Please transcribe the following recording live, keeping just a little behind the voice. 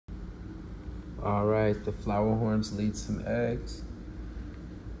All right, the Flowerhorns laid some eggs.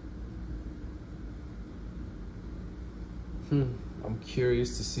 I'm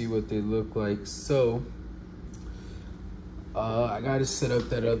curious to see what they look like. So, I gotta set up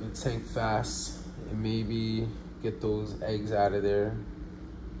that other tank fast and maybe get those eggs out of there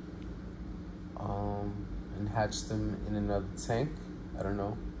and hatch them in another tank. I don't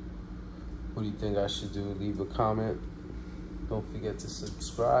know. What do you think I should do? Leave a comment. Don't forget to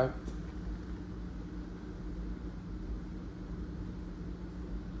subscribe.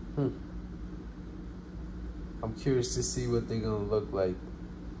 I'm curious to see what they're gonna look like.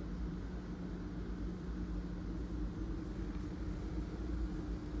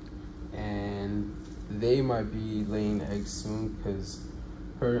 And they might be laying eggs soon because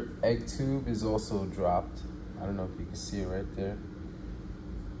her egg tube is also dropped. I don't know if you can see it right there.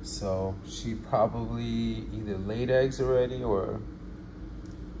 So she probably either laid eggs already or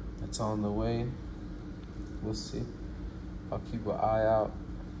it's on the way. We'll see. I'll keep an eye out.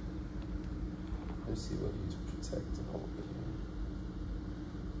 Let's see what he's protecting over here.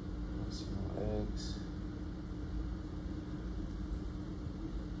 Let's see no eggs.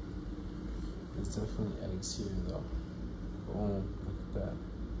 There's definitely eggs here though. Boom, look at that.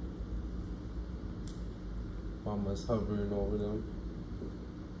 Mama's hovering over them.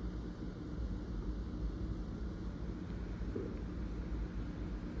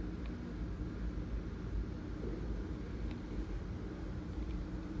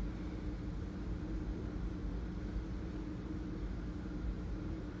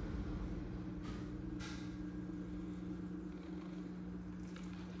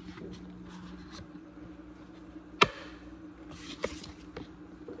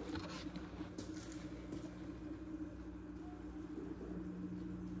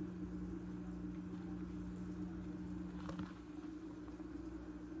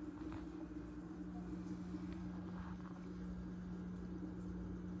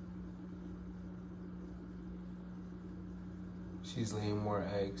 She's laying more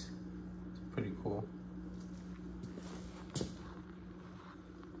eggs. It's pretty cool.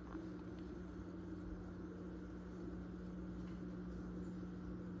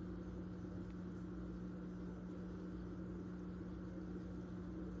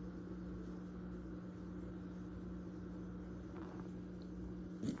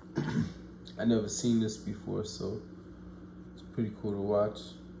 I never seen this before, so it's pretty cool to watch.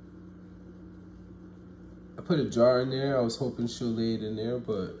 I put a jar in there. I was hoping she'll lay it in there,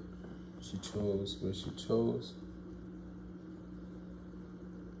 but she chose where she chose.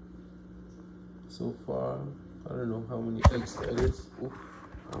 So far, I don't know how many eggs that is. Oof,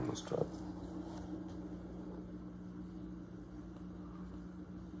 I almost dropped it.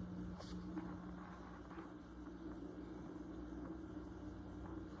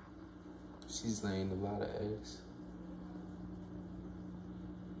 She's laying a lot of eggs.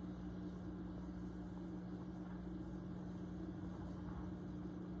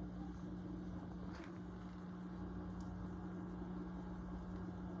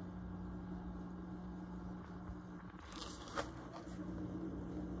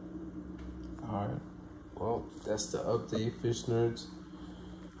 All right, well, that's the update, fish nerds.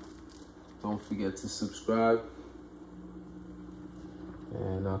 Don't forget to subscribe,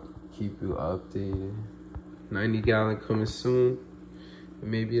 and I'll keep you updated. 90-gallon coming soon,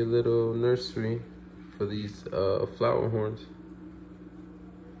 and maybe a little nursery for these Flowerhorns.